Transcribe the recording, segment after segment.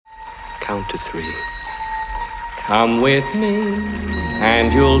count to 3. Come with me,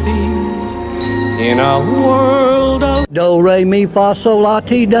 and you'll be in a world of do, re, mi, fa, sol, la,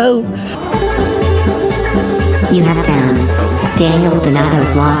 ti, do. You have found Daniel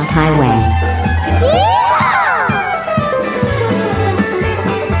Donato's Lost Highway.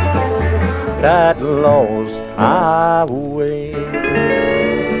 That lost highway.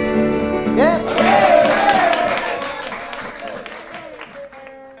 Yes.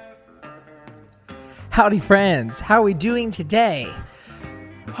 Howdy, friends. How are we doing today?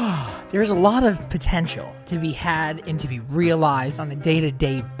 There's a lot of potential to be had and to be realized on a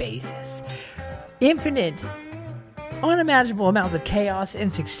day-to-day basis. Infinite, unimaginable amounts of chaos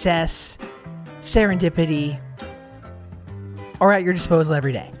and success, serendipity are at your disposal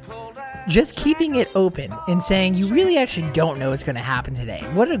every day. Just keeping it open and saying you really actually don't know what's going to happen today.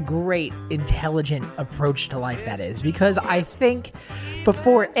 What a great, intelligent approach to life that is. Because I think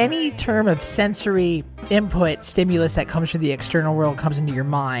before any term of sensory input stimulus that comes from the external world comes into your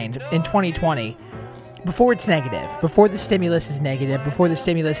mind in 2020, before it's negative, before the stimulus is negative, before the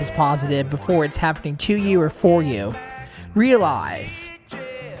stimulus is positive, before it's happening to you or for you, realize,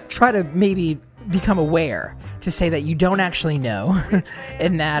 try to maybe become aware to say that you don't actually know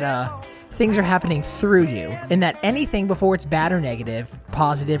and that things are happening through you, and that anything before it's bad or negative,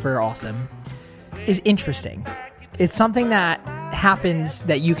 positive or awesome, is interesting. It's something that happens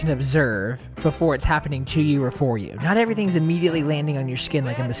that you can observe before it's happening to you or for you. Not everything's immediately landing on your skin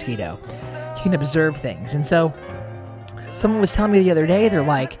like a mosquito. You can observe things. And so someone was telling me the other day, they're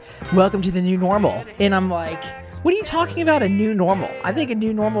like, welcome to the new normal. And I'm like, what are you talking about, a new normal? I think a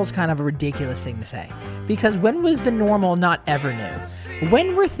new normal is kind of a ridiculous thing to say. Because when was the normal not ever new?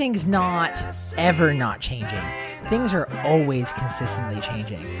 When were things not ever not changing? Things are always consistently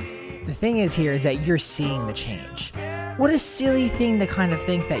changing. The thing is here is that you're seeing the change. What a silly thing to kind of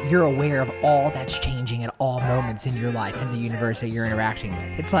think that you're aware of all that's changing at all moments in your life, in the universe that you're interacting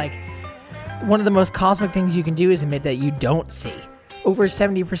with. It's like one of the most cosmic things you can do is admit that you don't see. Over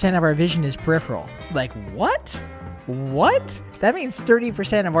 70% of our vision is peripheral. Like, what? What? That means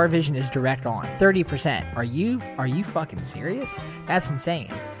 30% of our vision is direct on. 30%. Are you fucking serious? That's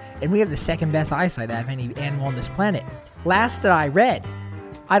insane. And we have the second best eyesight out of any animal on this planet. Last that I read,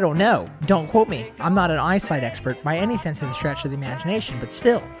 I don't know. Don't quote me. I'm not an eyesight expert by any sense of the stretch of the imagination, but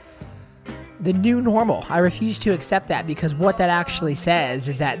still. The new normal. I refuse to accept that, because what that actually says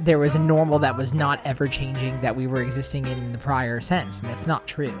is that there was a normal that was not ever changing, that we were existing in the prior sense, and that's not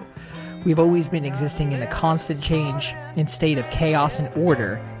true. We've always been existing in a constant change in state of chaos and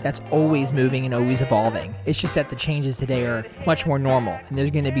order that's always moving and always evolving. It's just that the changes today are much more normal, and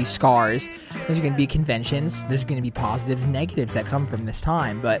there's going to be scars, there's going to be conventions, there's going to be positives and negatives that come from this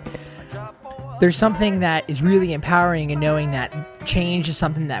time, but there's something that is really empowering in knowing that change is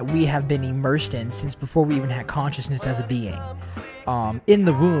something that we have been immersed in since before we even had consciousness as a being. In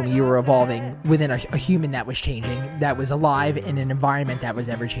the womb, you were evolving within a human that was changing, that was alive in an environment that was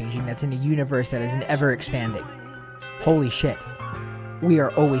ever-changing, that's in a universe that is ever-expanding. Holy shit. We are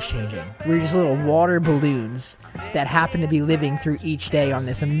always changing. We're just little water balloons that happen to be living through each day on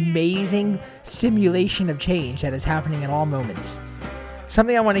this amazing simulation of change that is happening at all moments.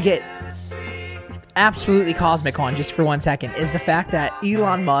 Something I want to get absolutely cosmic on just for 1 second is the fact that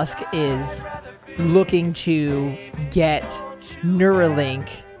Elon Musk is looking to get Neuralink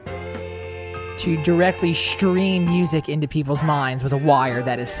to directly stream music into people's minds with a wire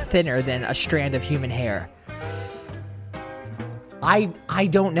that is thinner than a strand of human hair. I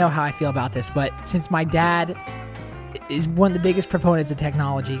don't know how I feel about this, but since my dad is one of the biggest proponents of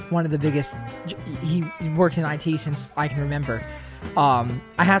technology, one of the biggest, he worked in IT since I can remember, I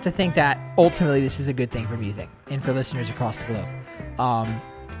have to think that ultimately this is a good thing for music and for listeners across the globe.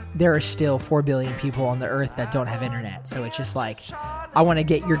 There are still 4 billion people on the earth that don't have internet. So it's just like, I want to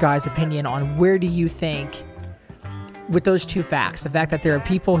get your guys' opinion on where do you think, with those two facts, the fact that there are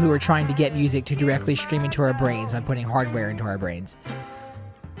people who are trying to get music to directly stream into our brains by putting hardware into our brains,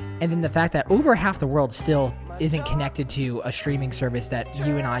 and then the fact that over half the world still isn't connected to a streaming service that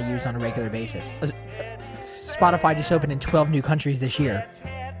you and I use on a regular basis. Spotify just opened in 12 new countries this year.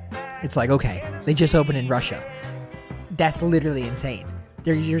 It's like, okay, they just opened in Russia. That's literally insane.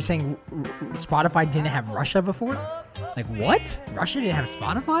 You're saying Spotify didn't have Russia before? Like, what? Russia didn't have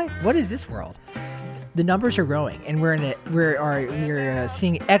Spotify? What is this world? The numbers are growing, and we're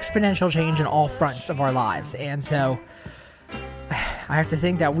seeing exponential change in all fronts of our lives. And so I have to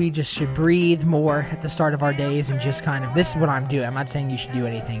think that we just should breathe more at the start of our days and just kind of, this is what I'm doing. I'm not saying you should do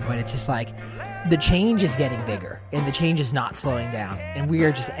anything, but it's just like the change is getting bigger and the change is not slowing down. And we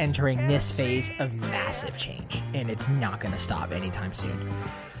are just entering this phase of massive change, and it's not going to stop anytime soon.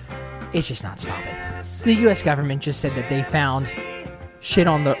 it's just not stopping. The U.S. government just said that they found shit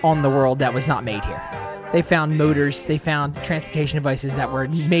on the world that was not made here. They found motors, they found transportation devices that were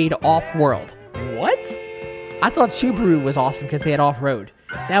made off-world. What? I thought Subaru was awesome because they had off-road.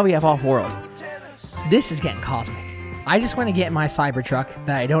 Now we have off-world. This is getting cosmic. I just want to get in my Cybertruck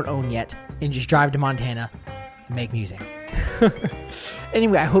that I don't own yet and just drive to Montana and make music.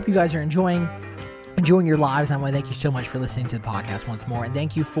 Anyway, I hope you guys are enjoying your lives. I want to thank you so much for listening to the podcast once more. And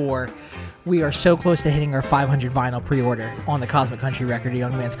thank you we are so close to hitting our 500 vinyl pre-order on the Cosmic Country record, A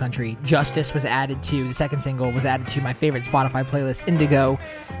Young Man's Country. Justice was added to, the second single was added to my favorite Spotify playlist, Indigo,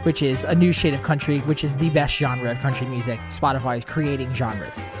 which is a new shade of country, which is the best genre of country music. Spotify is creating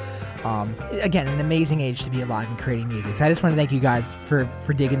genres. Again, an amazing age to be alive and creating music. So I just want to thank you guys for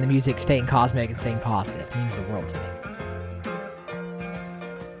digging the music, staying cosmic, and staying positive. It means the world to me.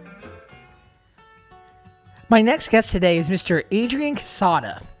 My next guest today is Mr. Adrian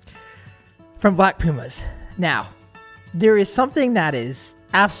Quesada from Black Pumas. Now, there is something that is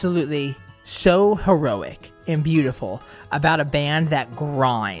absolutely so heroic and beautiful about a band that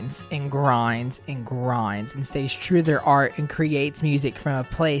grinds and grinds and grinds and stays true to their art and creates music from a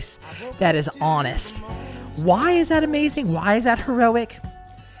place that is honest. Why is that amazing? Why is that heroic?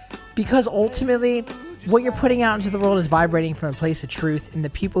 Because ultimately, what you're putting out into the world is vibrating from a place of truth, and the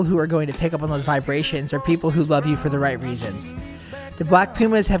people who are going to pick up on those vibrations are people who love you for the right reasons. The Black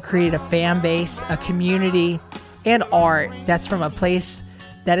Pumas have created a fan base, a community, and art that's from a place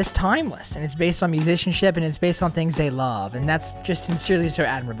that is timeless, and it's based on musicianship, and it's based on things they love, and that's just sincerely so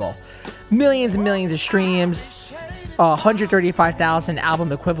admirable. Millions and millions of streams, 135,000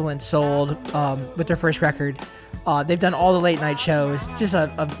 album equivalents sold with their first record. They've done all the late night shows, just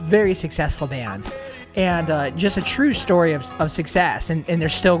a very successful band. And just a true story of success, and they're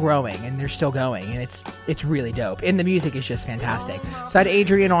still growing, and they're still going, and it's really dope. And the music is just fantastic. So I had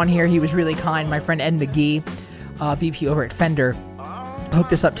Adrian on here. He was really kind. My friend Ed McGee, VP over at Fender,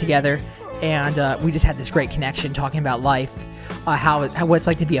 hooked us up together, and we just had this great connection talking about life, what it's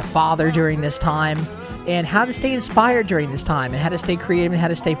like to be a father during this time, and how to stay inspired during this time, and how to stay creative, and how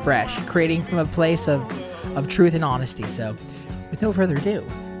to stay fresh, creating from a place of truth and honesty. So with no further ado,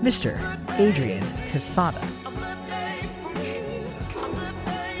 Mr. Adrian Quesada.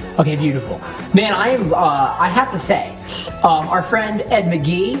 Okay, beautiful. Man, I have to say, our friend Ed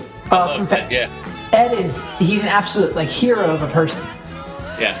McGee, from Ed he's an absolute hero of a person.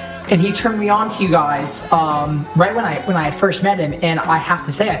 Yeah. And he turned me on to you guys right when I had first met him, and I have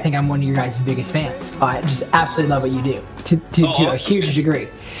to say, I think I'm one of your guys' biggest fans. I just absolutely love what you do to a huge degree.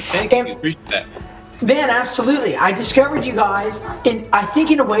 Thank you. Appreciate that. Man, absolutely. I discovered you guys, and I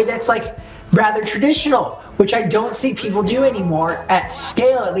think in a way that's rather traditional, which I don't see people do anymore at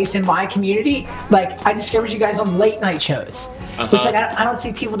scale, at least in my community. I discovered you guys on late night shows, which I don't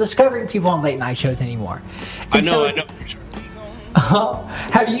see people discovering people on late night shows anymore. And I know for sure.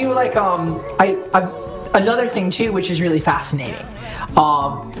 Have you another thing too, which is really fascinating,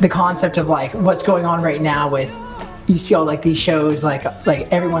 the concept of what's going on right now with, you see all these shows,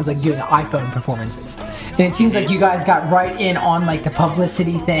 everyone's doing iPhone performances, and it seems like you guys got right in on the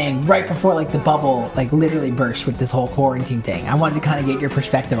publicity thing right before the bubble literally burst with this whole quarantine thing. I wanted to kind of get your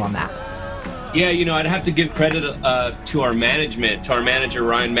perspective on that. Yeah, I'd have to give credit to our management, to our manager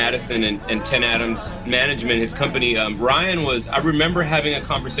Ryan Madison and 10 Adams Management, his company. Ryan I remember having a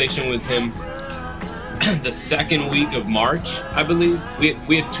conversation with him the second week of March, I believe.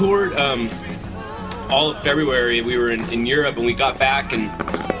 We had toured all of February. We were in Europe, and we got back, and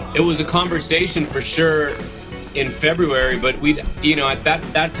it was a conversation for sure in February, but at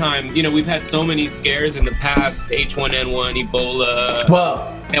that time, we've had so many scares in the past, H1N1, Ebola.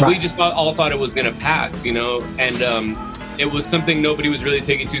 Whoa. And we just all thought it was going to pass, and it was something nobody was really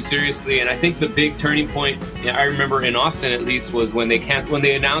taking too seriously. And I think the big turning point, I remember in Austin at least, was when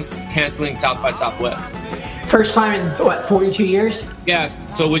they announced canceling South by Southwest. First time in 42 years? Yes.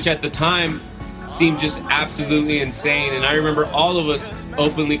 So which at the time seemed just absolutely insane. And I remember all of us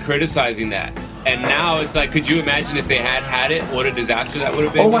openly criticizing that. And now it's could you imagine if they had it? What a disaster that would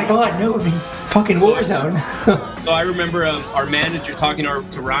have been. Oh my God, no, it would be fucking war zone. So I remember our manager talking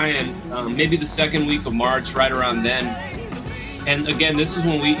to Ryan, maybe the second week of March, right around then. And again, this is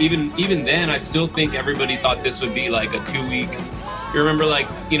when we, even then, I still think everybody thought this would be a 2-week. You remember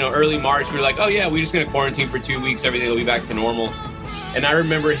early March, we were oh yeah, we're just going to quarantine for 2 weeks. Everything will be back to normal. And I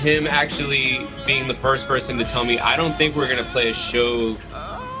remember him actually being the first person to tell me, I don't think we're going to play a show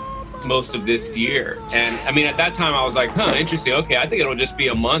most of this year. And I mean, at that time I was interesting. Okay, I think it'll just be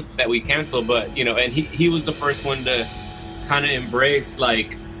a month that we cancel. But and he was the first one to kind of embrace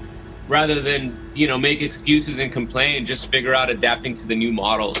rather than, you know, make excuses and complain, just figure out adapting to the new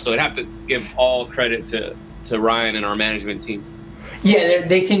models. So I'd have to give all credit to Ryan and our management team. Yeah,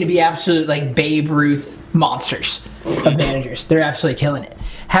 they seem to be absolute like Babe Ruth monsters of managers. They're absolutely killing it.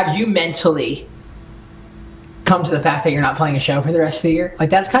 Have you mentally come to the fact that you're not playing a show for the rest of the year? Like,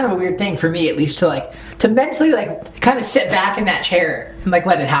 that's kind of a weird thing for me, at least, to mentally like kind of sit back in that chair and like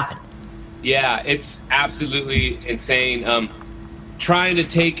let it happen. Yeah, it's absolutely insane. Trying to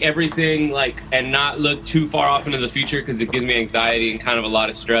take everything like and not look too far off into the future, because it gives me anxiety and kind of a lot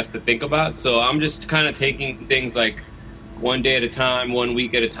of stress to think about. So I'm just kind of taking things like one day at a time, 1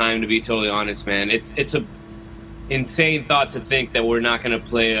 week at a time, to be totally honest, man. It's a insane thought to think that we're not going to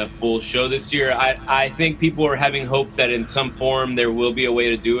play a full show this year. I think people are having hope that in some form there will be a way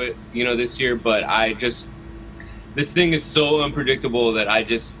to do it, you know, this year. But this thing is so unpredictable that I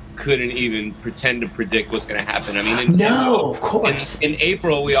just couldn't even pretend to predict what's going to happen. I mean, of course. In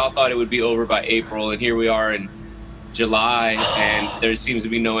April, we all thought it would be over by April, and here we are in July, and there seems to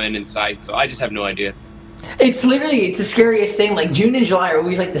be no end in sight. So I just have no idea. It's the scariest thing. Like, June and July are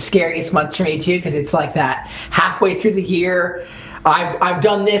always like the scariest months for me too, because it's like that halfway through the year, I've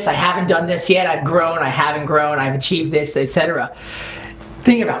done this, I haven't done this yet, I've grown, I haven't grown, I've achieved this, etc.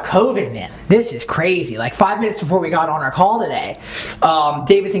 Thing about COVID, man, this is crazy. Like 5 minutes before we got on our call today,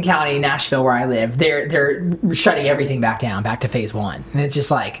 Davidson County, Nashville, where I live, they're shutting everything back down, back to phase 1, and it's just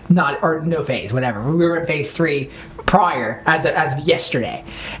like no phase, whatever. We were in phase 3 prior as of yesterday,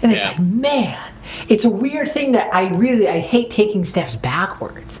 and it's like, man, it's a weird thing that I hate taking steps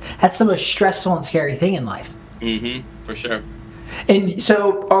backwards. That's the most stressful and scary thing in life. For sure. And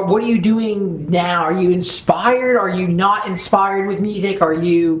so, what are you doing now? Are you inspired? Are you not inspired with music? Are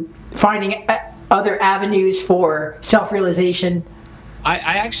you finding other avenues for self-realization? I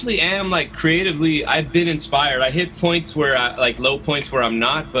actually am, like, creatively, I've been inspired. I hit points where low points where I'm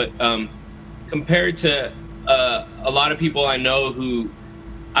not, but compared to a lot of people I know who,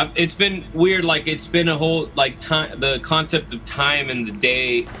 it's been weird. Like, it's been a whole, like, time, the concept of time and the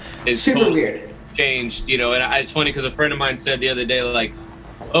day is super totally weird. Changed, you know. And it's funny because a friend of mine said the other day, like,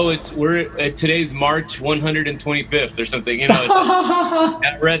 today's March 125th or something, you know. It's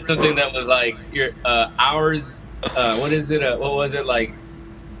I read something that was like your hours, what is it, what was it, like,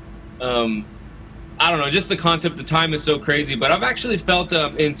 I don't know, just the concept of time is so crazy. But I've actually felt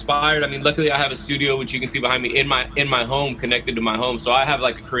inspired. I mean, luckily I have a studio, which you can see behind me, in my home, connected to my home, so I have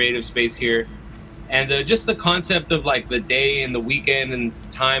like a creative space here. And just the concept of like the day and the weekend and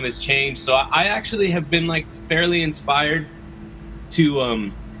time has changed. So I actually have been like fairly inspired to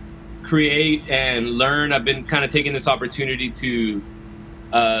create and learn. I've been kind of taking this opportunity to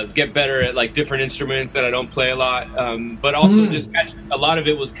get better at like different instruments that I don't play a lot. But also just a lot of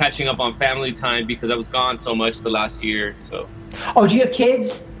it was catching up on family time because I was gone so much the last year. So. Oh, do you have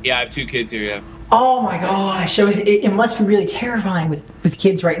kids? Yeah, I have 2 kids here, yeah. Oh my gosh, so it must be really terrifying with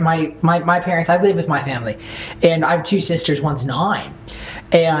kids, right? My parents, I live with my family, and I have 2 sisters, one's 9,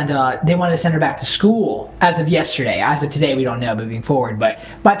 and they wanted to send her back to school as of yesterday. As of today, we don't know moving forward, but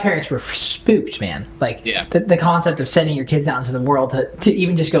my parents were spooked, man. Like, yeah. the concept of sending your kids out into the world to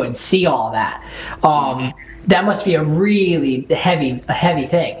even just go and see all that, that must be a really heavy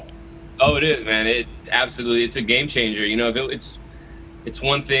thing. Oh, it is, man. It absolutely, it's a game changer. You know, it's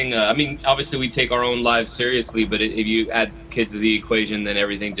one thing. I mean, obviously we take our own lives seriously, but if you add kids to the equation, then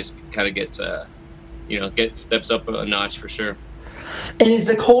everything just kind of gets, steps up a notch for sure. And is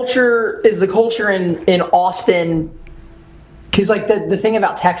the culture in Austin? Because like the thing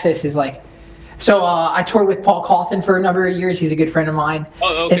about Texas is like, so I toured with Paul Cauthen for a number of years. He's a good friend of mine.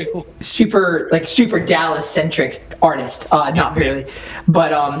 Oh, okay, cool. Super Dallas-centric artist. Not really,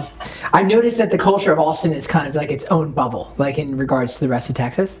 but I noticed that the culture of Austin is kind of like its own bubble, like in regards to the rest of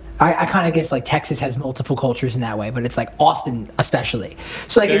Texas. I kind of guess like Texas has multiple cultures in that way, but it's like Austin especially.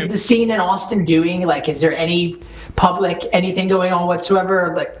 So like, is the scene in Austin is there any anything going on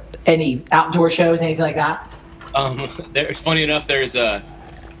whatsoever? Like any outdoor shows, anything like that? There's funny enough, there's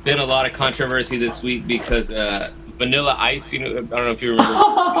been a lot of controversy this week because Vanilla Ice, you know, I don't know if you remember.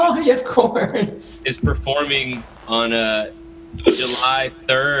 Oh, yeah, of course. Is performing on July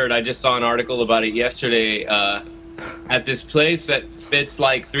 3rd. I just saw an article about it yesterday at this place that fits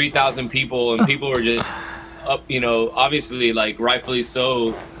like 3,000 people, and people were just up, you know, obviously like rightfully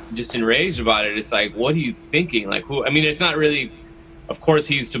so, just enraged about it. It's like, what are you thinking? Like, who? I mean, it's not really. Of course,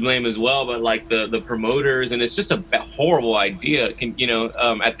 he's to blame as well, but like the promoters, and it's just a horrible idea,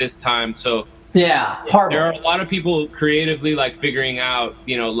 at this time. So yeah, horrible. There are a lot of people creatively like figuring out,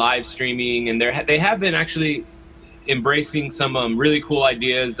 you know, live streaming, and they have been actually embracing some really cool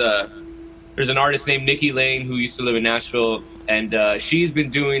ideas. there's an artist named Nikki Lane who used to live in Nashville, and she's been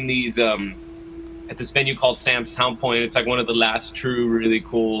doing these at this venue called Sam's Town Point. It's like one of the last true, really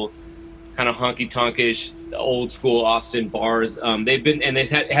cool, kind of honky-tonkish, old school Austin bars.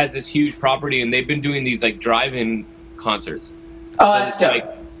 It has this huge property, and they've been doing these like drive-in concerts. Oh, so that's dope. like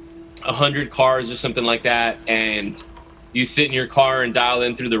 100 cars or something like that, and you sit in your car and dial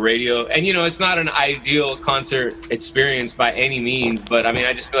in through the radio. And it's not an ideal concert experience by any means, but I mean,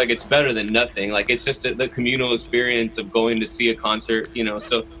 I just feel like it's better than nothing. Like, it's just the communal experience of going to see a concert.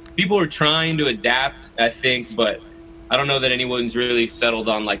 So people are trying to adapt, I think, but I don't know that anyone's really settled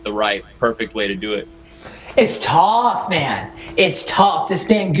on like the right, perfect way to do it. It's tough, man. It's tough. This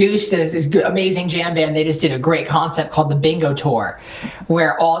band Goose, this amazing jam band, they just did a great concept called the Bingo Tour,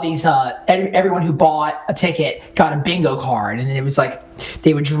 where all these everyone who bought a ticket got a bingo card, and then it was like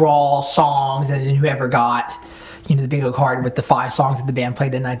they would draw songs, and then whoever got the bingo card with the 5 songs that the band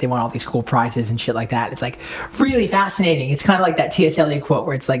played that night, they won all these cool prizes and shit like that. It's like really fascinating. It's kind of like that T.S. Eliot quote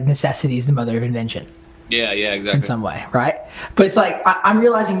where it's like necessity is the mother of invention. Yeah, exactly. In some way, right? But it's like I'm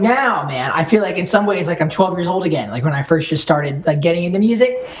realizing now, man, I feel like in some ways like I'm 12 years old again, like when I first just started like getting into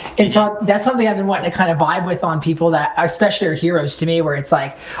music. And so that's something I've been wanting to kind of vibe with on people that especially are heroes to me, where it's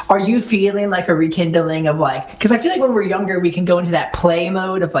like, are you feeling like a rekindling of like, because I feel like when we're younger we can go into that play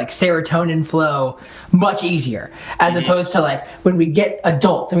mode of like serotonin flow much easier, as opposed to like when we get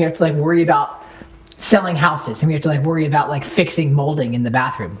adults and we have to like worry about selling houses and we have to like worry about like fixing molding in the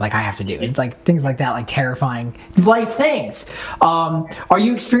bathroom like I have to do. It's like things like that, like terrifying life things. Are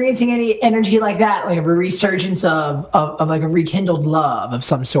you experiencing any energy like that, like a resurgence of like a rekindled love of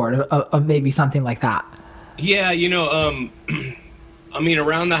some sort of maybe something like that? Yeah, I mean,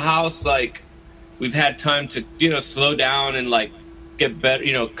 around the house, like we've had time to slow down and like get better,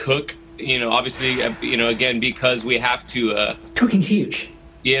 cook, obviously, again, because we have to cooking's huge.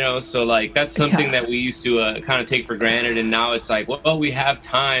 So like that's something that we used to kind of take for granted, and now it's like, well, we have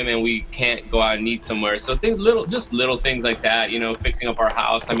time and we can't go out and eat somewhere. So little things like that, fixing up our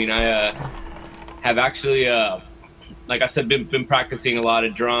house. I mean, I have actually, like I said, been practicing a lot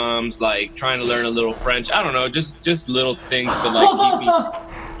of drums, like trying to learn a little French. I don't know, just little things to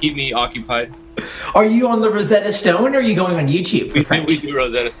like keep me occupied. Are you on the Rosetta Stone, or are you going on YouTube for French? We do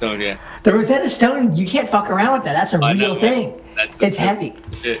Rosetta Stone, yeah. The Rosetta Stone, you can't fuck around with that. That's a real thing. It's heavy.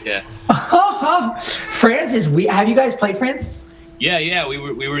 Yeah. France have you guys played France? Yeah.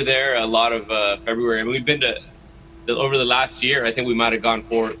 We were there a lot of February, and we've been to over the last year. I think we might have gone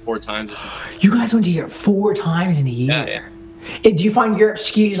four times. Or something. You guys went to Europe 4 times in a year. Yeah. Do you find Europe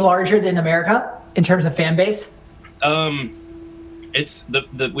skews larger than America in terms of fan base? It's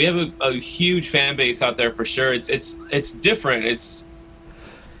we have a huge fan base out there for sure. It's different. It is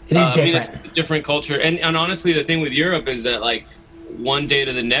different. I mean, it's a different culture, and honestly, the thing with Europe is that like one day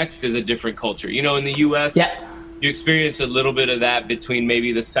to the next is a different culture. In the U.S., you experience a little bit of that between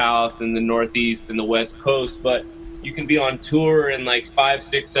maybe the South and the Northeast and the West Coast, but you can be on tour and like 5,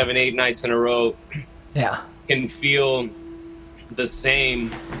 6, 7, 8 nights in a row. Yeah, can feel the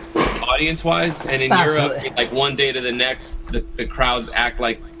same audience-wise, and in Europe, like one day to the next, the crowds act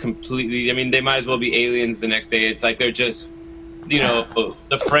like completely. I mean, they might as well be aliens the next day. It's like they're just,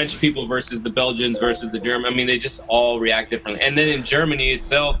 the French people versus the Belgians versus the German. I mean, they just all react differently. And then in Germany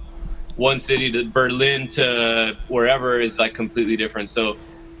itself, one city to Berlin to wherever is like completely different. So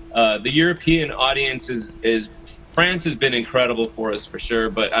the European audience is France has been incredible for us for sure,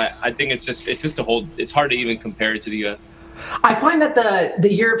 but I think it's just it's hard to even compare it to the U.S. I find that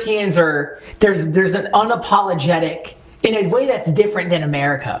the Europeans there's an unapologetic, in a way that's different than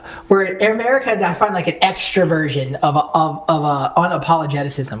America. Where in America, I find like an extra version of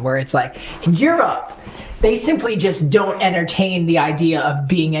unapologeticism, where it's like in Europe, they simply just don't entertain the idea of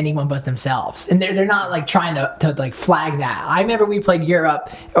being anyone but themselves, and they're not like trying to like flag that. I remember we played Europe.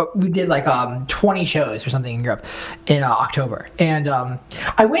 We did like 20 shows or something in Europe in October, and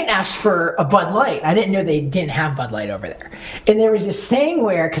I went and asked for a Bud Light. I didn't know they didn't have Bud Light over there, and there was this thing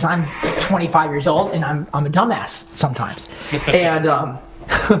where, because I'm 25 years old and I'm a dumbass sometimes, and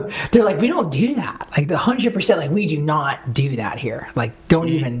they're like, we don't do that. Like 100%, like we do not do that here. Like don't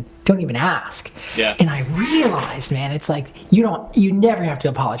even ask. Yeah. And I realized, man, it's like you never have to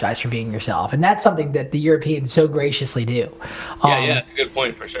apologize for being yourself, and that's something that the Europeans so graciously do. Yeah, that's a good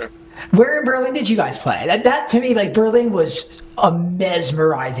point for sure. Where in Berlin did you guys play? That to me, like Berlin was a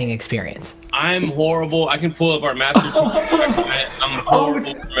mesmerizing experience. I'm horrible. I can pull up our master tour. I'm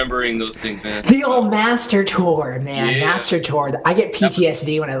horrible remembering those things, man. The old master tour, man. Yeah. Master tour. I get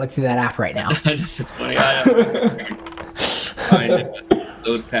PTSD when I look through that app right now. It's funny. I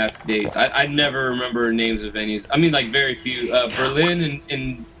load past dates. I never remember names of venues. I mean, like very few. Berlin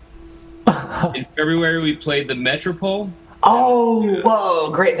and In February, we played the Metropole. Oh,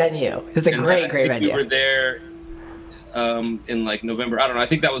 whoa, great venue. It's a great venue. We were there in like November. I don't know. I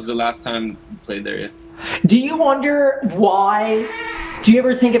think that was the last time we played there. Yeah. Do you wonder why? Do you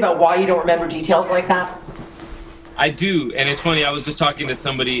ever think about why you don't remember details like that? I do, and it's funny. I was just talking to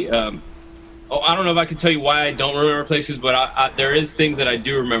somebody. I don't know if I can tell you why I don't remember places, but there is things that I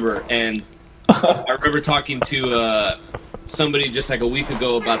do remember, and I remember talking to somebody just like a week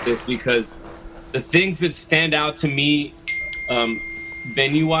ago about this, because the things that stand out to me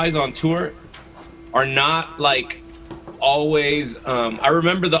venue-wise on tour are not like always I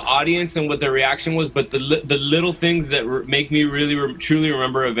remember the audience and what their reaction was, but the little things that make me really truly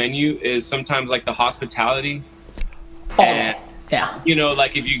remember a venue is sometimes like the hospitality. And, yeah, you know,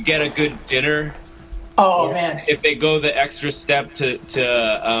 like if you get a good dinner, man, if they go the extra step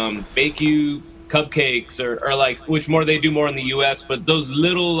to bake you cupcakes or like, which more they do more in the US, but those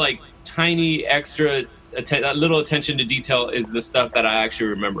little like tiny extra little attention to detail is the stuff that I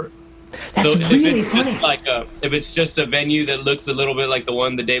actually remember. That's really funny. If it's just a venue that looks a little bit like the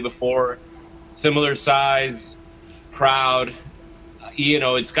one the day before, similar size, crowd, you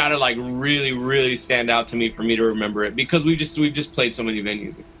know, it's got to like really, really stand out to me for me to remember it, because we've just played so many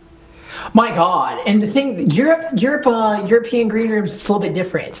venues. My God. And the thing, European green rooms, it's a little bit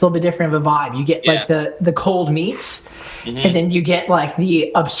different. It's a little bit different of a vibe. You get like the cold meats, and then you get like the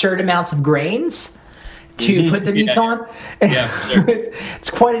absurd amounts of grains to put the meats on. Yeah, sure. It's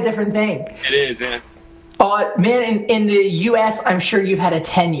quite a different thing. It is, yeah. Man, in the U.S., I'm sure you've had a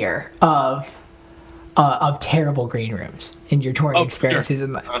tenure of terrible green rooms in your touring experiences.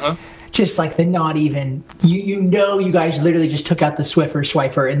 Sure. And just like the not even, you guys literally just took out the Swiffer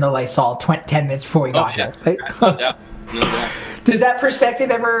Swiper in the Lysol 10 minutes before we got here. Right? No doubt. No doubt. Does that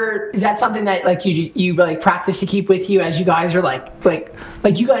perspective is that something that like you like practice to keep with you as you guys are like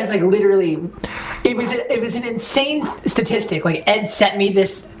you guys like literally, it was an insane statistic. Like Ed sent me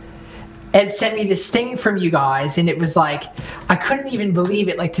this thing from you guys, and it was like I couldn't even believe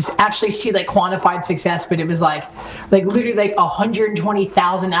it, like to actually see like quantified success. But it was like literally like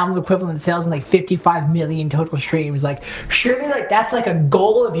 120,000 album equivalent sales and like 55 million total streams. Like surely like that's like a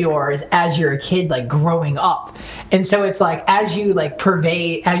goal of yours as you're a kid, like growing up. And so it's like as you like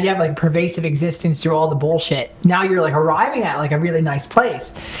you have like pervasive existence through all the bullshit, now you're like arriving at like a really nice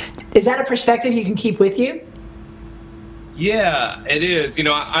place. Is that a perspective you can keep with you? Yeah, it is. You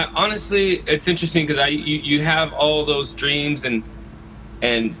know, I honestly, it's interesting because you have all those dreams and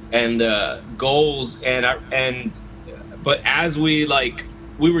goals but as we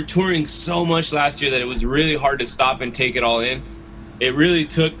were touring so much last year that it was really hard to stop and take it all in. It really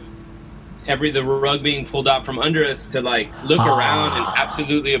took the rug being pulled out from under us to like look around and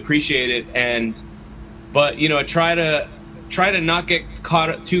absolutely appreciate it. But you know, try to not get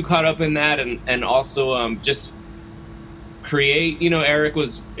too caught up in that, and also just create. You know, Eric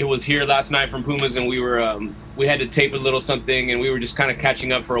was here last night from Pumas, and we had to tape a little something, and we were just kind of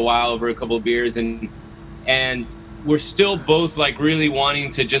catching up for a while over a couple of beers, and we're still both like really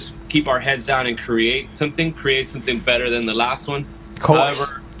wanting to just keep our heads down and create something better than the last one.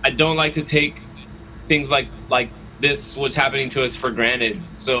 However, I don't like to take things like this, what's happening to us, for granted.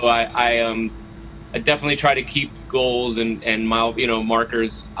 So I definitely try to keep goals and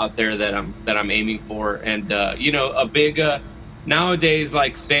markers out there that I'm aiming for. And a big nowadays,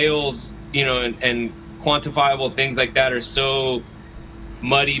 like sales, and quantifiable things like that are so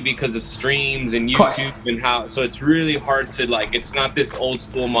muddy because of streams and YouTube and how, so it's really hard to it's not this old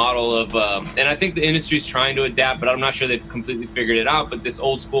school model of and I think the industry's trying to adapt, but I'm not sure they've completely figured it out. But this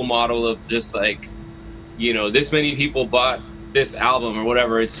old school model of just this many people bought this album or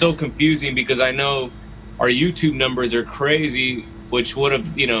whatever, it's so confusing, because I know our YouTube numbers are crazy, which would have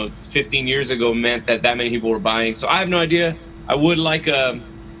 15 years ago meant that many people were buying. So I have no idea. I would like a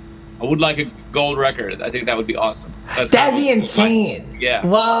gold record. I think that would be awesome. That'd be insane. Yeah.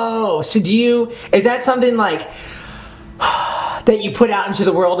 Whoa. So is that something that you put out into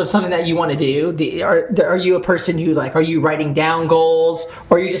the world of something that you want to do? Are you a person who are you writing down goals,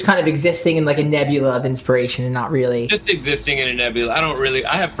 or are you just kind of existing in a nebula of inspiration and not really? Just existing in a nebula.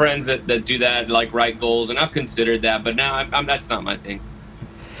 I have friends that do that, write goals, and I've considered that, but now that's not my thing.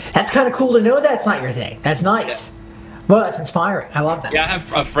 That's kind of cool to know that's not your thing. That's nice. Yeah. Well, that's inspiring. I love that. Yeah, I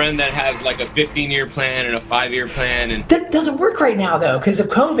have a friend that has a 15-year plan and a 5-year plan, and that doesn't work right now though because of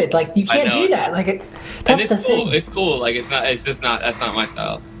COVID. You can't do that. That's the cool. thing. It's cool. That's not my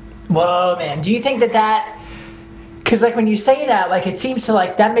style. Whoa, man. Do you think that? Because when you say that, it seems to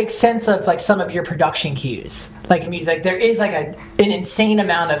that makes sense of some of your production cues. like in music, like there is like an insane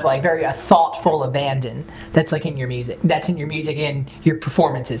amount of like very thoughtful abandon that's like in your music, and your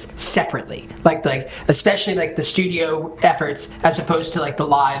performances separately, like especially like the studio efforts as opposed to like the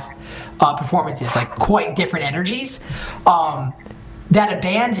live performances, like quite different energies. That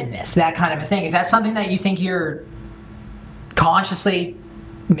abandonness, that kind of a thing, is that something that you think you're consciously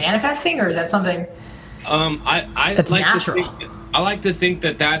manifesting, or is that something that's like natural? I like to think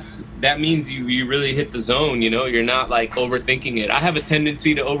that means you really hit the zone. You're not like overthinking it. I have a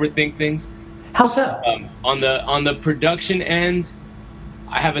tendency to overthink things. How so? On the production end,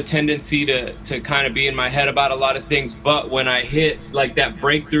 I have a tendency to kind of be in my head about a lot of things. But when I hit like that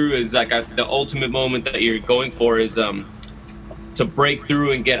breakthrough, is like the ultimate moment that you're going for is to break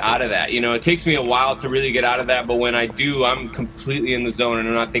through and get out of that. It takes me a while to really get out of that, but when I do, I'm completely in the zone and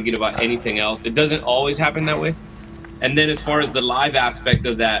I'm not thinking about anything else. It doesn't always happen that way. And then as far as the live aspect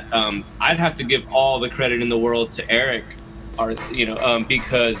of that, I'd have to give all the credit in the world to Eric,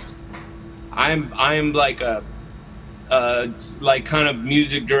 because I'm like a like kind of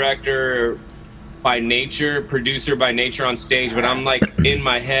music director by nature, producer by nature on stage, but I'm like in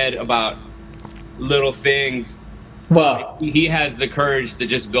my head about little things. Well, he has the courage to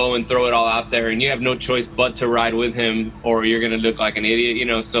just go and throw it all out there, and you have no choice but to ride with him, or you're gonna look like an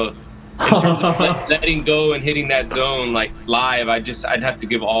idiot, So, in terms of letting go and hitting that zone like live, I'd have to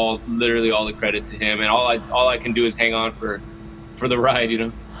give literally all the credit to him, and all I can do is hang on for the ride,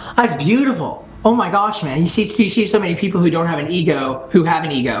 That's beautiful. Oh my gosh, man! You see so many people who don't have an ego, who have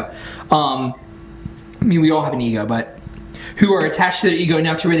an ego. I mean, we all have an ego, but who are attached to their ego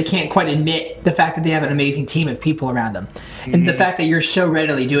enough to where they can't quite admit the fact that they have an amazing team of people around them. Mm-hmm. And the fact that you're so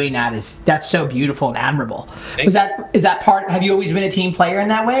readily doing that's so beautiful and admirable. Is that part? Have you always been a team player in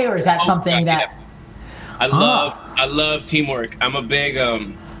that way, or is that something that? Yeah. I love teamwork. I'm a big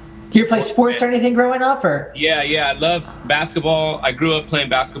Do you play sports or anything growing up, or? Yeah, I love basketball. I grew up playing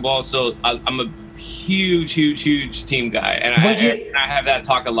basketball, so I'm a huge team guy, and I have that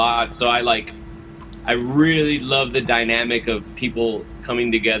talk a lot. So I really love the dynamic of people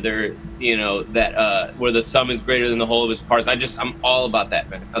coming together, that where the sum is greater than the whole of its parts. I'm all about that,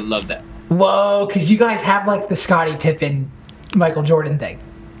 man. I love that. Whoa, because you guys have like the Scottie Pippen, Michael Jordan thing.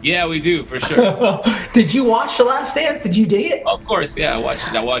 Yeah, we do, for sure. Did you watch The Last Dance? Did you dig it? Of course, yeah, I watched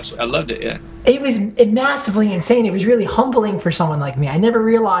it. I loved it, yeah. It was massively insane. It was really humbling for someone like me. I never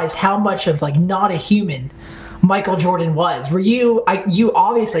realized how much of like not a human Michael Jordan was. Were you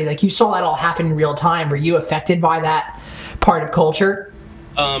obviously, like, you saw that all happen in real time. Were you affected by that part of culture?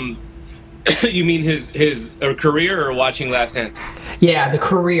 You mean his career, or watching Last Dance? Yeah, the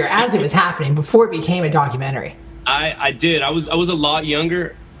career as it was happening before it became a documentary. I did. I was a lot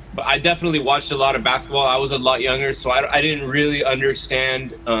younger, but I definitely watched a lot of basketball. I was a lot younger, so I didn't really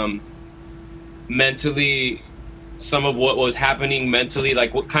understand mentally some of what was happening mentally,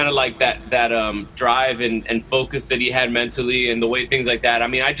 like what kind of like that drive and focus that he had mentally, and the way things like that. I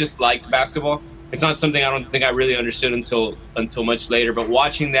mean, I just liked basketball. It's not something I don't think I really understood until much later, but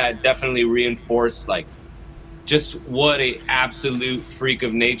watching that definitely reinforced like just what a absolute freak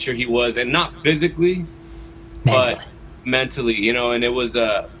of nature he was, and not physically, but mentally, and it was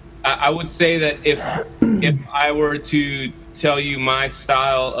I would say that if I were to tell you my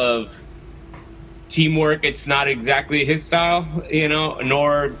style of teamwork, it's not exactly his style,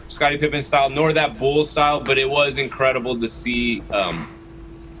 nor Scottie Pippen's style, nor that Bulls style, but it was incredible to see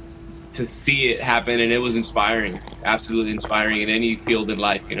it happen, and it was inspiring, absolutely inspiring in any field in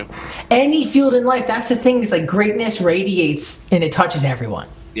life, Any field in life, that's the thing, is like greatness radiates and it touches everyone.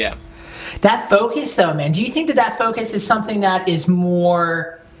 Yeah. That focus though, man, do you think that focus is something that is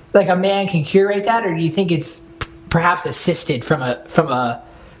more like a man can curate that, or do you think it's perhaps assisted from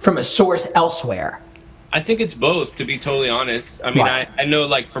a source elsewhere? I think it's both, to be totally honest. I mean, right. I know,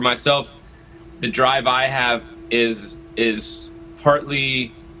 like, for myself, the drive I have is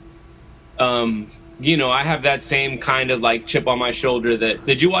partly, I have that same kind of like chip on my shoulder that.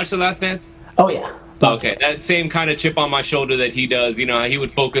 Did you watch The Last Dance? Oh yeah. Okay, that same kind of chip on my shoulder that he does. He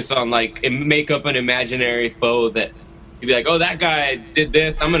would focus on like make up an imaginary foe that. He'd be like, oh, that guy did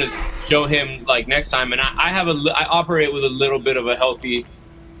this. I'm going to show him like next time. And I operate with a little bit of a healthy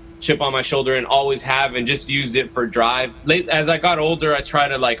chip on my shoulder, and always have, and just use it for drive. As I got older, I try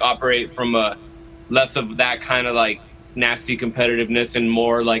to like operate from a less of that kind of like nasty competitiveness, and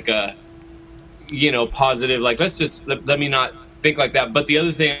more like a, positive, like, let me not think like that. But the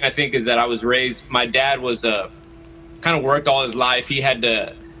other thing I think is that I was raised, my dad was kind of worked all his life. He had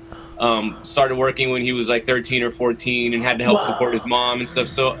to, started working when he was like 13 or 14, and had to help support his mom and stuff.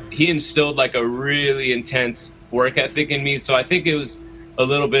 So he instilled like a really intense work ethic in me. So I think it was a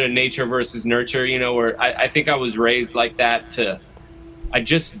little bit of nature versus nurture, you know, where I think I was raised like that I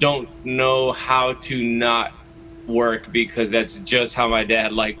just don't know how to not work, because that's just how my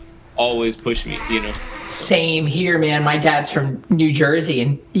dad like always pushed me, you know. Same here, man. My dad's from New Jersey,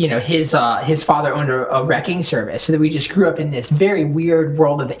 and you know his father owned a wrecking service, so that we just grew up in this very weird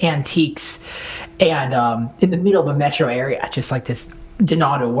world of antiques, and in the middle of a metro area, just like this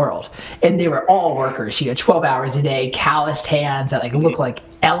Donato world. And they were all workers, you know, 12 hours a day, calloused hands that like look like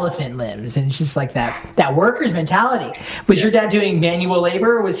elephant limbs, and it's just like that worker's mentality. Was your dad doing manual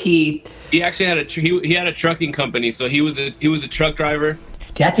labor, or was he? He actually had he had a trucking company, so he was a truck driver.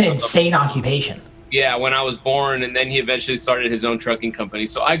 That's an insane occupation. Yeah, when I was born, and then he eventually started his own trucking company.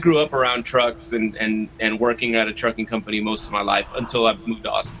 So I grew up around trucks and working at a trucking company most of my life until I moved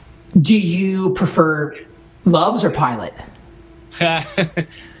to Austin. Do you prefer Loves or Pilot? Man,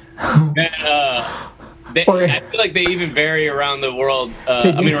 I feel like they even vary around the world.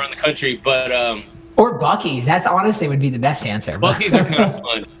 Around the country, but or Buc-ee's. That's honestly would be the best answer. Buc-ee's are kind of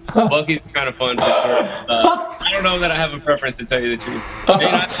fun. Buc-ee's are kind of fun for sure. I don't know that I have a preference, to tell you the truth.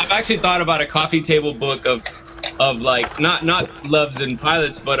 And I've actually thought about a coffee table book of like not Loves and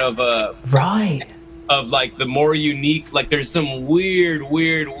Pilots, but of right. Of like the more unique, like there's some weird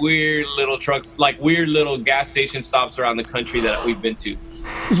little trucks, like weird little gas station stops around the country that we've been to.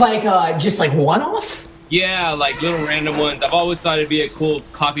 Like just like one-offs? Yeah, like little random ones. I've always thought it'd be a cool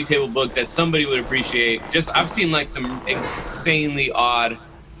coffee table book that somebody would appreciate. I've seen like some insanely odd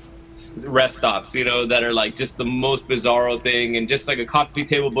rest stops, you know, that are like just the most bizarro thing, and just like a coffee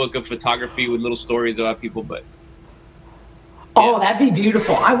table book of photography with little stories about people. But oh, that'd be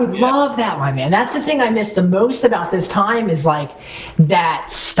beautiful. I would love that, my man. That's the thing I miss the most about this time, is like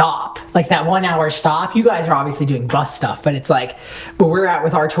that stop, like that 1 hour stop. You guys are obviously doing bus stuff, but it's like where we're at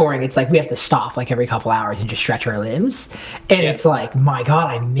with our touring, it's like we have to stop like every couple hours and just stretch our limbs. And it's like, my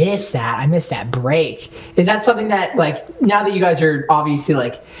God, I miss that. I miss that break. Is that something that, like, now that you guys are obviously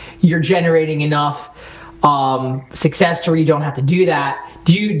like, you're generating enough success to where you don't have to do that,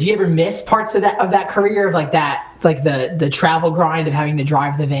 do you ever miss parts of that career, of like that, like the travel grind of having to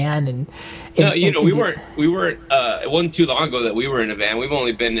drive the van? And no, you know, we weren't it wasn't too long ago that we were in a van. We've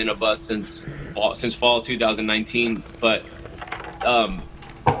only been in a bus since fall 2019, but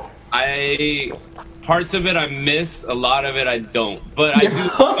parts of it I miss, a lot of it I don't, but I do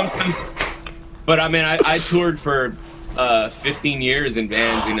sometimes. But I mean, I toured for 15 years in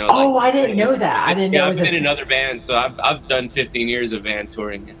vans, you know. Oh, I didn't know that. I didn't know. I've been in other bands, so I've done 15 years of van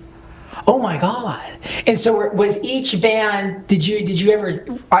touring. Oh my God! And so was each band? Did you ever?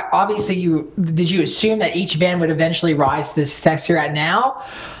 Obviously, did you assume that each band would eventually rise to the success you're at now?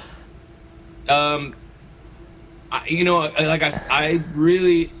 You know, I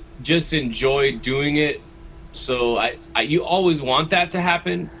really just enjoy doing it. So you always want that to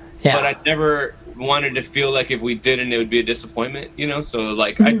happen, but I never wanted to feel like if we didn't, it would be a disappointment. You know, so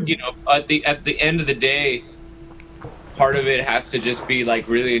like you know, at the end of the day, part of it has to just be like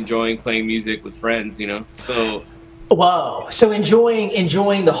really enjoying playing music with friends, you know. So whoa, so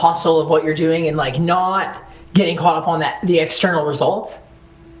enjoying the hustle of what you're doing, and like not getting caught up on the external results.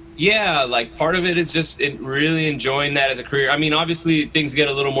 Yeah, like part of it is just really enjoying that as a career. I mean, obviously things get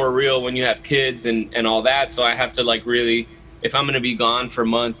a little more real when you have kids and all that, so I have to like really, if I'm going to be gone for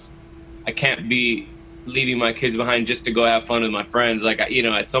months, I can't be leaving my kids behind just to go have fun with my friends. Like, you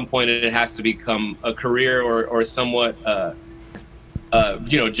know, at some point it has to become a career or somewhat,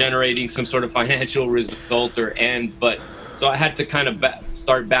 you know, generating some sort of financial result or end. But so I had to kind of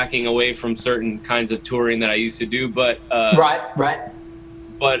start backing away from certain kinds of touring that I used to do. But right.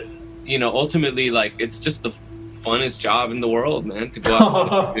 But you know, ultimately, like, it's just the funnest job in the world, man, to go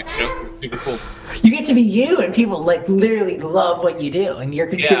out. You know, it's super cool. You get to be you, and people like literally love what you do, and you're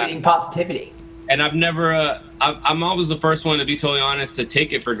contributing positivity. And I've never, I'm always the first one, to be totally honest, to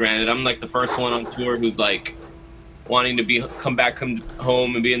take it for granted. I'm like the first one on tour who's like wanting to come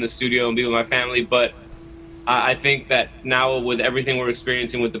home and be in the studio and be with my family. But I think that now with everything we're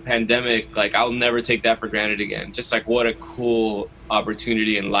experiencing with the pandemic, like I'll never take that for granted again. Just like what a cool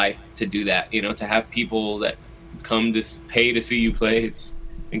opportunity in life to do that, you know, to have people that come to pay to see you play. It's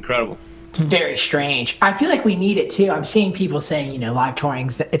incredible. It's very strange. I feel like we need it too. I'm seeing people saying, you know, live touring,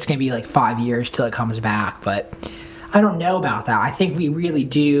 it's going to be like 5 years till it comes back, but I don't know about that. I think we really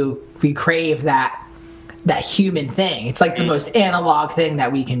do. We crave that human thing. It's like the most analog thing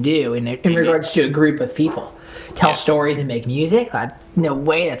that we can do in regards to a group of people. Tell stories and make music. No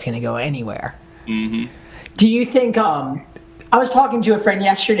way that's going to go anywhere. Mm-hmm. Do you think, I was talking to a friend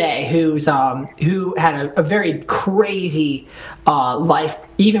yesterday who had a very crazy life,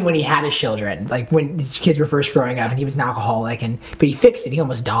 even when he had his children. Like when his kids were first growing up, and he was an alcoholic, but he fixed it. He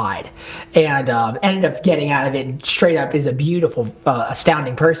almost died, and ended up getting out of it. And straight up is a beautiful,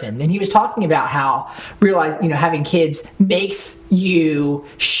 astounding person. And he was talking about how having kids makes you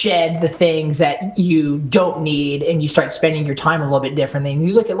shed the things that you don't need, and you start spending your time a little bit differently, and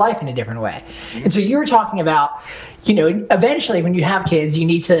you look at life in a different way. And so you were talking about, eventually when you have kids, you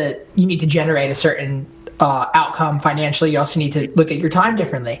need to generate a certain outcome financially. You also need to look at your time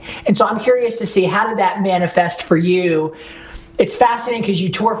differently. And so I'm curious to see, how did that manifest for you? It's fascinating because you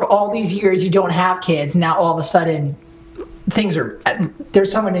tour for all these years, you don't have kids. Now all of a sudden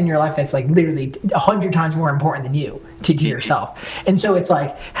there's someone in your life that's like literally 100 times more important than you to yourself. And so it's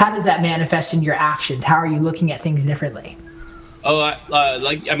like, how does that manifest in your actions? How are you looking at things differently? Oh,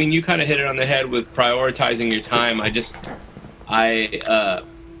 you kind of hit it on the head with prioritizing your time.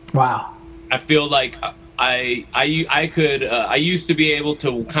 Wow. I feel like I used to be able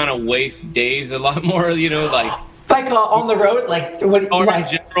to kind of waste days a lot more, on the road, in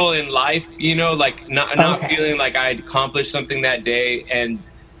general in life, not feeling like I'd accomplished something that day, and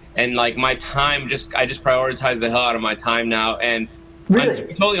like my time, I just prioritize the hell out of my time now. And really? To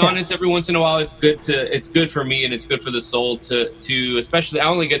be totally honest, every once in a while it's good for me, and it's good for the soul to especially, I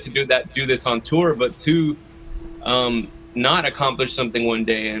only get to do this on tour, but to not accomplish something one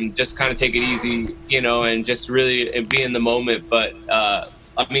day and just kind of take it easy, and just really be in the moment. But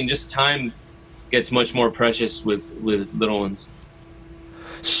just time gets much more precious with little ones.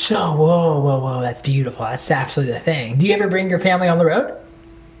 So whoa, that's beautiful. That's absolutely the thing. Do you ever bring your family on the road?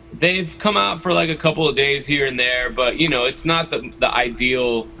 They've come out for like a couple of days here and there, but it's not the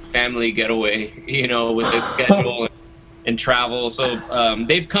ideal family getaway, with its schedule and travel. So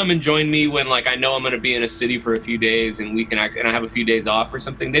they've come and joined me when I know I'm going to be in a city for a few days and and I have a few days off or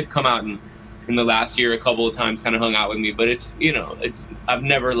something. They've come out and in the last year a couple of times kind of hung out with me, but I've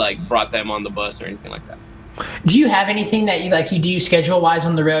never brought them on the bus or anything like that. Do you have anything that you do schedule wise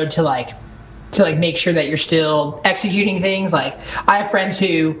on the road to make sure that you're still executing things? I have friends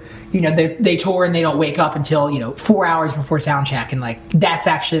who, they tour and they don't wake up until 4 hours before sound check, and that's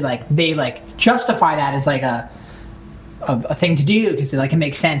actually they justify that as a thing to do because it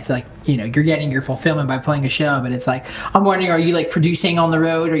makes sense. You're getting your fulfillment by playing a show, but it's I'm wondering, are you producing on the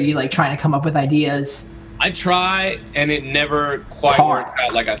road? Or are you trying to come up with ideas? I try, and it never quite works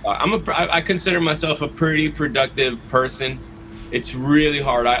out like I thought. I consider myself a pretty productive person. It's really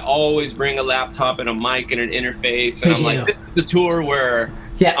hard. I always bring a laptop and a mic and an interface, and I'm this is the tour where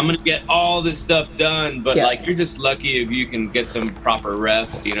I'm gonna get all this stuff done. But you're just lucky if you can get some proper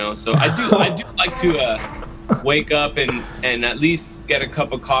rest, So I do like to wake up and at least get a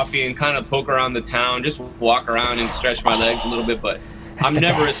cup of coffee and kind of poke around the town, just walk around and stretch my legs a little bit. But I'm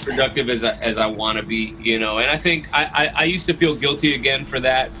never as productive as I want to be, And I think I used to feel guilty again for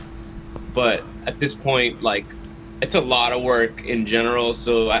that, but at this point, it's a lot of work in general.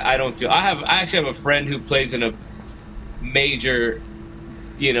 So I don't feel. I actually have a friend who plays in a major,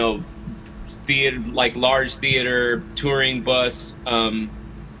 theater, large theater touring bus,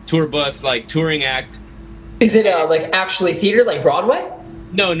 touring act. Is it actually theater, Broadway?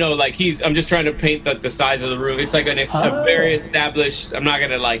 No, I'm just trying to paint the size of the room. It's a very established, I'm not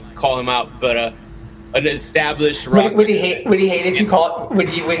gonna call him out, but an established rock. Would he hate it if you hate it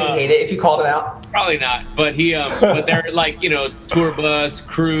if you called him out? Probably not, but but they're tour bus,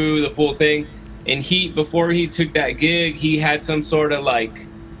 crew, the full thing. And before he took that gig, he had some sort of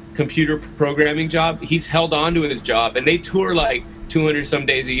computer programming job. He's held on to his job, and they tour 200 some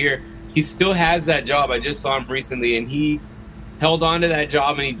days a year. He still has that job. I just saw him recently, and he held on to that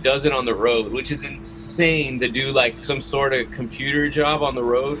job, and he does it on the road, which is insane to do some sort of computer job on the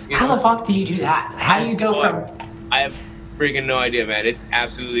road. How the fuck do you do that? How do you go from? I have freaking no idea, man. It's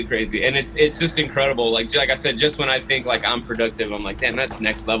absolutely crazy, and it's just incredible. Like I said, just when I think I'm productive, I'm damn, that's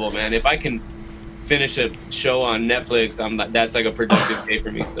next level, man. If I can finish a show on Netflix, that's a productive day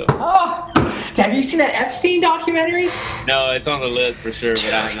for me. So. Have you seen that Epstein documentary? No, it's on the list for sure,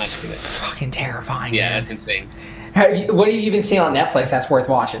 but I have not seen it. Fucking terrifying. Yeah, man. that's insane. What have you been seeing on Netflix that's worth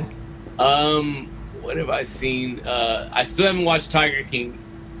watching? What have I seen? I still haven't watched Tiger King.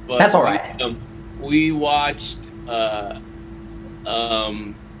 But that's all right. We watched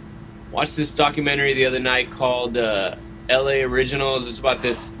this documentary the other night called L.A. Originals. It's about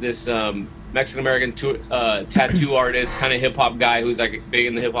this Mexican-American tattoo artist, kind of hip-hop guy who's big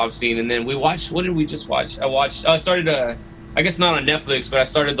in the hip-hop scene. And then we watched, what did we just watch? I started I guess not on Netflix, but I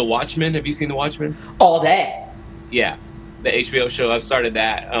started The Watchmen. Have you seen The Watchmen? All day. Yeah, the HBO show. I've started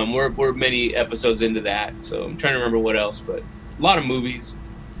that. We're many episodes into that, so I'm trying to remember what else, but a lot of movies.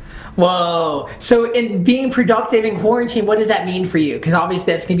 Whoa. So in being productive in quarantine, what does that mean for you? Because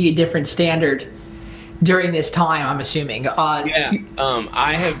obviously that's going to be a different standard during this time, I'm assuming.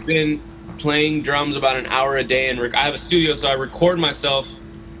 I have been playing drums about an hour a day, and I have a studio, so I record myself,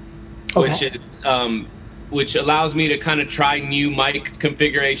 Okay. which allows me to kind of try new mic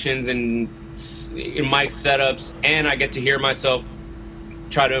configurations and mic setups, and I get to hear myself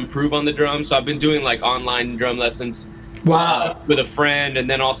try to improve on the drums. So I've been doing like online drum lessons with a friend, and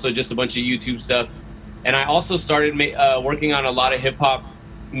then also just a bunch of YouTube stuff. And I also started working on a lot of hip hop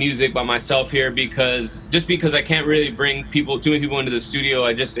music by myself here because I can't really bring too many people into the studio.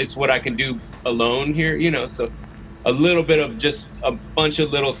 It's what I can do alone here, you know. So a little bit of just a bunch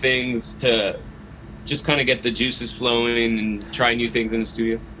of little things to just kind of get the juices flowing and try new things in the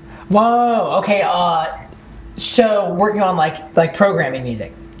studio. Whoa. Okay. So working on like programming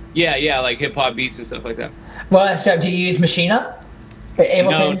music. Yeah, like hip hop beats and stuff like that. Well, so do you use Machina? Or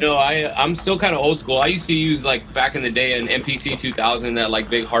Ableton? No, I'm still kind of old school. I used to use, like, back in the day, an MPC 2000, that like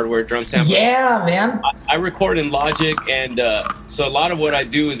big hardware drum sampler. Yeah, man. I record in Logic, and so a lot of what I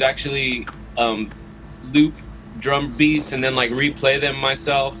do is actually loop drum beats and then like replay them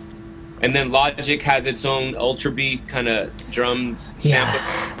myself. And then Logic has its own Ultra Beat kind of drums sampler.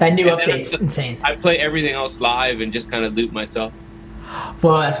 Yeah, that new update's insane. I play everything else live and just kind of loop myself.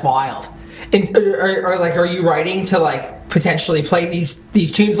 Well, that's wild. And are you writing to like potentially play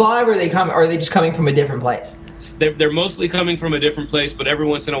these tunes live, or are they just coming from a different place? They're mostly coming from a different place, but every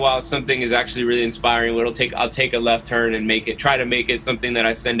once in a while something is actually really inspiring. I'll take a left turn and try to make it something that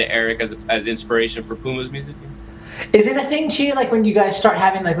I send to Eric as inspiration for Puma's music. Is it a thing too, like when you guys start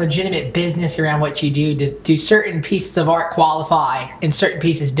having like legitimate business around what you do certain pieces of art qualify and certain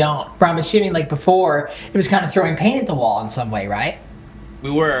pieces don't? But I'm assuming like before it was kind of throwing paint at the wall in some way, right?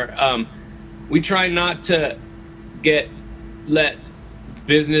 We try not to let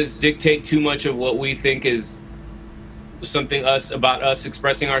business dictate too much of what we think is something about us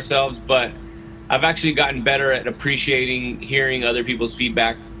expressing ourselves, but I've actually gotten better at appreciating hearing other people's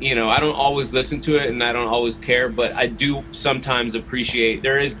feedback. You know, I don't always listen to it and I don't always care, but I do sometimes appreciate.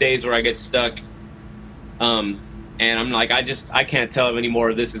 There is days where I get stuck and I'm like, I can't tell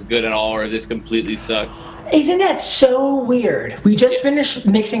anymore if this is good at all or if this completely sucks. Isn't that so weird? We just finished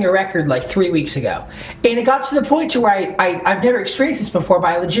mixing a record like 3 weeks ago, and it got to the point to where I've never experienced this before, but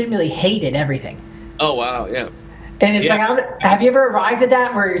I legitimately hated everything. Oh, wow, yeah. And it's like, have you ever arrived at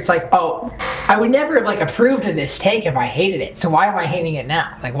that where it's like, oh, I would never have like approved of this take if I hated it. So why am I hating it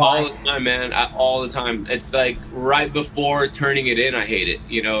now? Like, why? All the time, man. All the time. It's like right before turning it in, I hate it,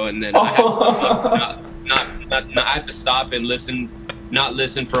 you know, and then I have to stop and not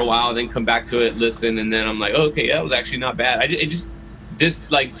listen for a while, then come back to it, listen, and then I'm like, okay, that was actually not bad.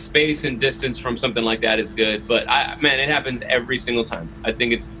 Like space and distance from something like that is good, but it happens every single time. I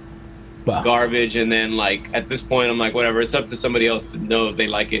think it's garbage, and then like at this point I'm like, whatever, it's up to somebody else to know if they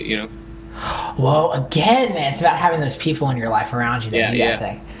like it, you know. Well, again, man, it's about having those people in your life around you that do that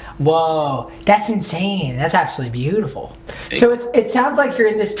thing. Whoa, that's insane. That's absolutely beautiful. So it sounds like you're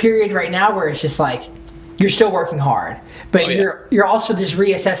in this period right now where it's just like you're still working hard, but you're also just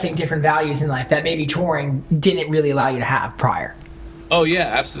reassessing different values in life that maybe touring didn't really allow you to have prior. Oh yeah,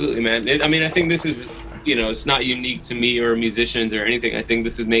 absolutely, man. I think this is, you know, it's not unique to me or musicians or anything. I think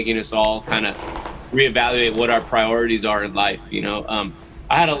this is making us all kind of reevaluate what our priorities are in life, you know.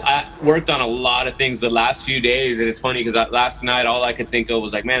 I worked on a lot of things the last few days, and it's funny because last night all I could think of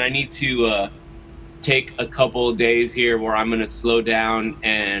was like, man, I need to take a couple of days here where I'm going to slow down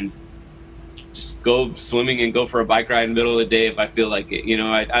and just go swimming and go for a bike ride in the middle of the day if I feel like it. You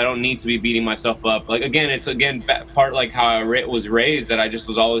know, I don't need to be beating myself up. Like, it's part like how I was raised, that I just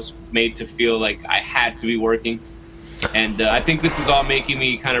was always made to feel like I had to be working. And I think this is all making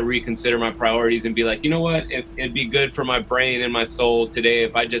me kind of reconsider my priorities and be like, you know what, it'd be good for my brain and my soul today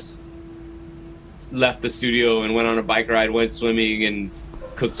if I just left the studio and went on a bike ride, went swimming, and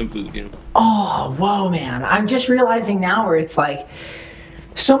cooked some food, you know. Oh, whoa, man. I'm just realizing now where it's like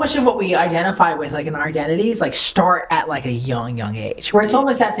so much of what we identify with like in our identities like start at like a young age, where it's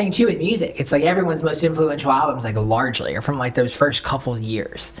almost that thing too with music. It's like everyone's most influential albums like largely are from like those first couple of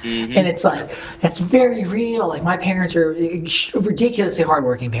years. And it's like that's very real. Like my parents are ridiculously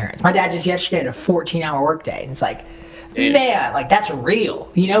hardworking parents. My dad just yesterday had a 14-hour workday, and it's like, man, like that's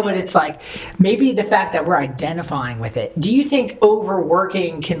real, you know. But it's like maybe the fact that we're identifying with it. Do you think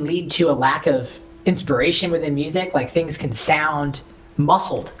overworking can lead to a lack of inspiration within music? Like things can sound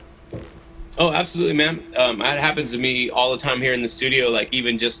muscled. Oh, absolutely, man. It happens to me all the time here in the studio. Like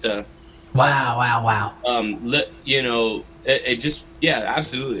even just Wow. You know, it just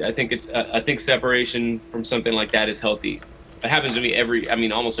absolutely. I think separation from something like that is healthy. It happens to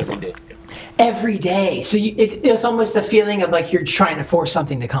me almost every day. Every day. So it's almost a feeling of like you're trying to force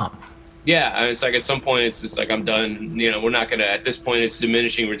something to come. Yeah, and it's like at some point it's just like I'm done. You know, we're not gonna. At this point, it's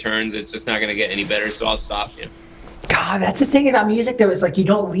diminishing returns. It's just not gonna get any better. So I'll stop. You know. God, that's the thing about music though. Is like you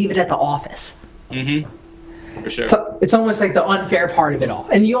don't leave it at the office. For sure. So it's almost like the unfair part of it all.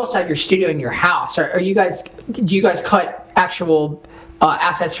 And you also have your studio in your house. Do you guys cut actual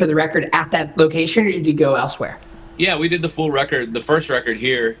assets for the record at that location, or did you go elsewhere? Yeah, we did the full record, the first record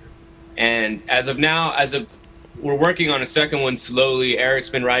here, and as of we're working on a second one slowly. Eric's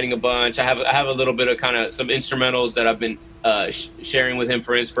been writing a bunch. I have a little bit of kind of some instrumentals that I've been sharing with him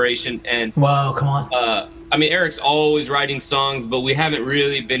for inspiration. And whoa, come on. Eric's always writing songs, but we haven't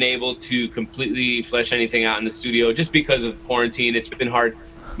really been able to completely flesh anything out in the studio just because of quarantine. It's been hard.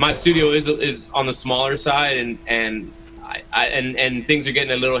 My studio is on the smaller side, and things are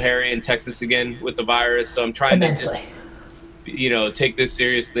getting a little hairy in Texas again with the virus. So I'm trying to just, take this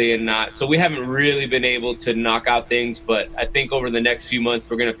seriously and not. So we haven't really been able to knock out things, but I think over the next few months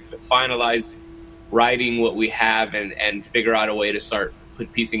we're going to finalize writing what we have and figure out a way to start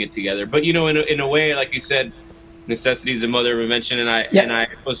piecing it together. But in a way, like you said, necessity is the mother of invention. And I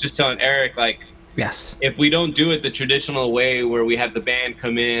was just telling Eric, like, yes, if we don't do it the traditional way where we have the band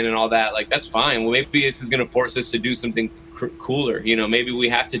come in and all that, like, that's fine. Well, maybe this is going to force us to do something cooler. Maybe we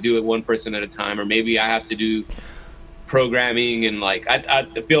have to do it one person at a time, or maybe I have to do programming. And like, I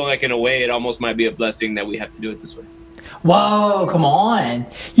feel like in a way it almost might be a blessing that we have to do it this way. Whoa, come on.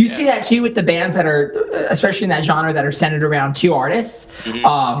 You see that too with the bands that are, especially in that genre, that are centered around two artists,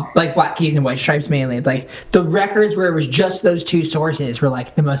 like Black Keys and White Stripes mainly. Like the records where it was just those two sources were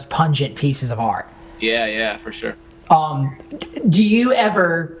like the most pungent pieces of art. Yeah, for sure. Do you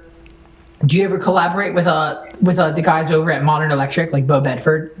ever collaborate with the guys over at Modern Electric, like Bo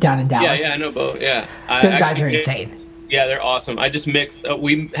Bedford down in Dallas? Yeah, I know Bo. Yeah, those guys are insane. Yeah, they're awesome. I just mixed.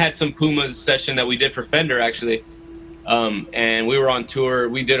 We had some Pumas session that we did for Fender actually. And we were on tour.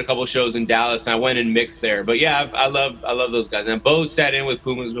 We did a couple shows in Dallas, and I went and mixed there. But yeah, I love those guys. And Bo sat in with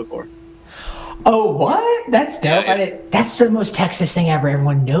Pumas before. Oh, what? That's dope. Yeah. That's the most Texas thing ever.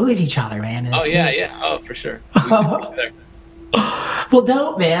 Everyone knows each other, man. Yeah. Oh, for sure. Well,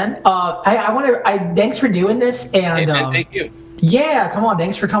 dope, man. Thanks for doing this. And man, thank you. Yeah, come on.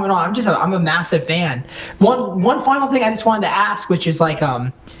 Thanks for coming on. I'm a massive fan. One final thing I just wanted to ask, which is like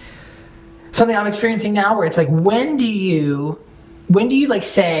something I'm experiencing now, where it's like, when do you like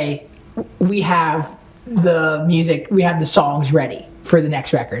say we have the music, we have the songs ready for the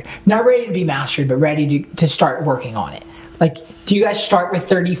next record, not ready to be mastered, but ready to start working on it? Like, do you guys start with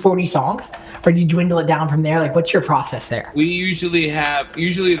 30, 40 songs, or do you dwindle it down from there? Like, what's your process there? We usually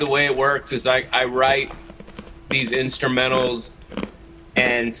the way it works is I write these instrumentals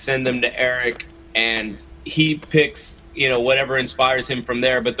and send them to Eric, and he picks whatever inspires him from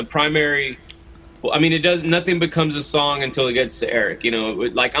there. But the primary, nothing becomes a song until it gets to Eric.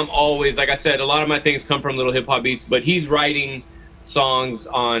 Like I'm always, like I said, a lot of my things come from little hip hop beats, but he's writing songs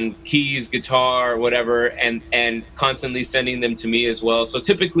on keys, guitar, whatever, and constantly sending them to me as well. So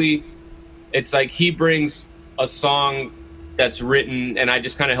typically it's like he brings a song that's written and I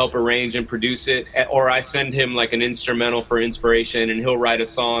just kind of help arrange and produce it, or I send him like an instrumental for inspiration and he'll write a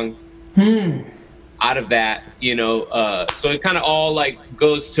song out of that, so it kind of all like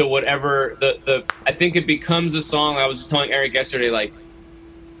goes to whatever I think it becomes a song. I was just telling Eric yesterday, like,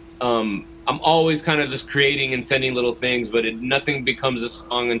 I'm always kind of just creating and sending little things, but nothing becomes a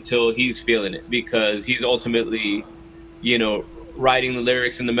song until he's feeling it, because he's ultimately, writing the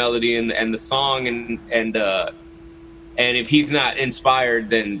lyrics and the melody and the song, and if he's not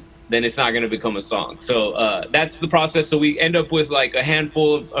inspired, then it's not going to become a song. So that's the process. So we end up with like a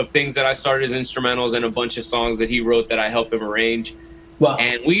handful of things that I started as instrumentals and a bunch of songs that he wrote that I help him arrange. Wow.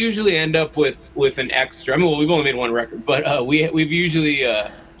 And we usually end up with an extra. We've only made one record, but we've usually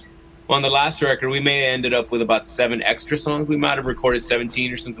on the last record we may have ended up with about 7 extra songs. We might have recorded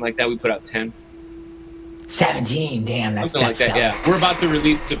 17 or something like that. We put out 10. 17, damn, that's something like that. Yeah, we're about to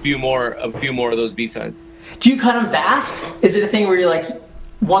release a few more of those B-sides. Do you cut them fast? Is it a thing where you're like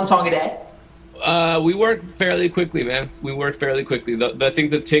one song a day? We work fairly quickly, man. We work fairly quickly. The thing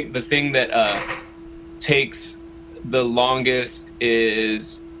that takes the longest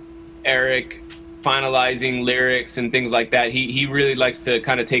is Eric finalizing lyrics and things like that. He really likes to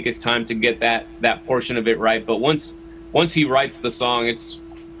kind of take his time to get that portion of it right. But once he writes the song,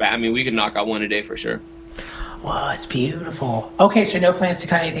 we can knock out one a day for sure. Wow, it's beautiful. Okay, so no plans to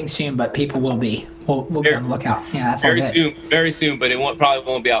cut anything soon, but people will be. We'll be on the lookout. Yeah, that's all good. Very soon, but it probably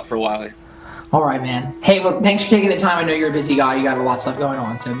won't be out for a while. All right, man. Hey, well, thanks for taking the time. I know you're a busy guy. You got a lot of stuff going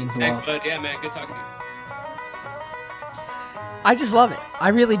on, so it means a lot. Thanks, bud. Yeah, man. Good talking to you. I just love it. I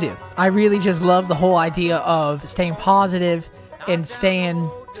really do. I really just love the whole idea of staying positive and staying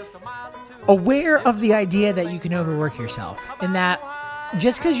aware of the idea that you can overwork yourself, and that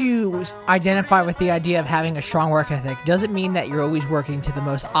just because you identify with the idea of having a strong work ethic doesn't mean that you're always working to the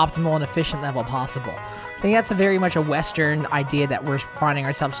most optimal and efficient level possible. I think that's a very much a Western idea that we're finding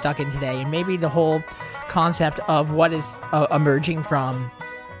ourselves stuck in today, and maybe the whole concept of what is emerging from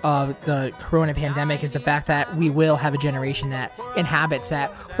the corona pandemic is the fact that we will have a generation that inhabits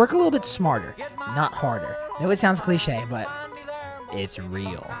that work a little bit smarter, not harder. I know it sounds cliche, but it's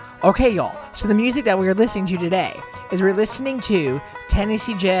real. Okay, y'all. So the music that we're listening to today is we're listening to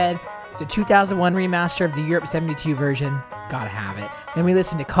Tennessee Jed. It's a 2001 remaster of the Europe 72 version. Gotta have it. Then we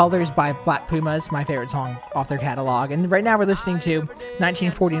listened to Colors by Black Pumas, my favorite song off their catalog. And right now we're listening to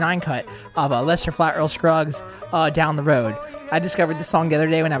 1949 cut of Lester Flat Earl Scruggs, Down the Road. I discovered this song the other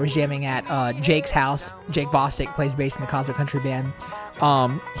day when I was jamming at Jake's house. Jake Bostic plays bass in the Cosmic Country Band.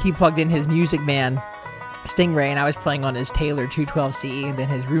 He plugged in his Music Man Stingray, and I was playing on his Taylor 212CE, and then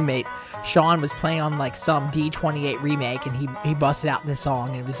his roommate Sean was playing on like some D28 remake, and he busted out this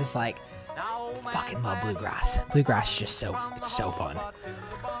song, and it was just like, fucking love bluegrass. Bluegrass is just it's so fun.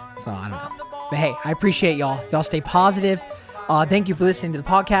 So I don't know, but hey, I appreciate y'all. Y'all stay positive. Thank you for listening to the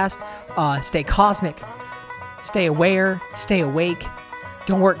podcast. Stay cosmic, stay aware, stay awake.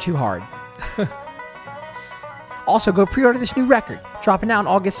 Don't work too hard. Also, go pre-order this new record, dropping out on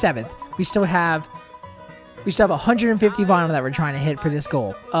August 7th. We still have 150 vinyl that we're trying to hit for this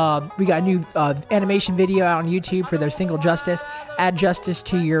goal. We got a new animation video out on YouTube for their single Justice. Add Justice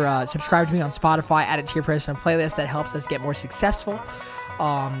to your, subscribe to me on Spotify, add it to your personal playlist. That helps us get more successful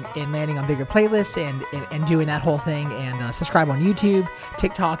in landing on bigger playlists and doing that whole thing. And subscribe on YouTube,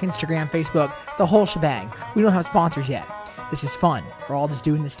 TikTok, Instagram, Facebook, the whole shebang. We don't have sponsors yet. This is fun. We're all just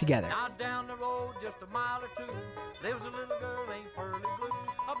doing this together. Down the road just a mile or two lives a little girl named Pearly Blue,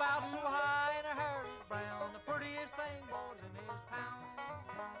 about so high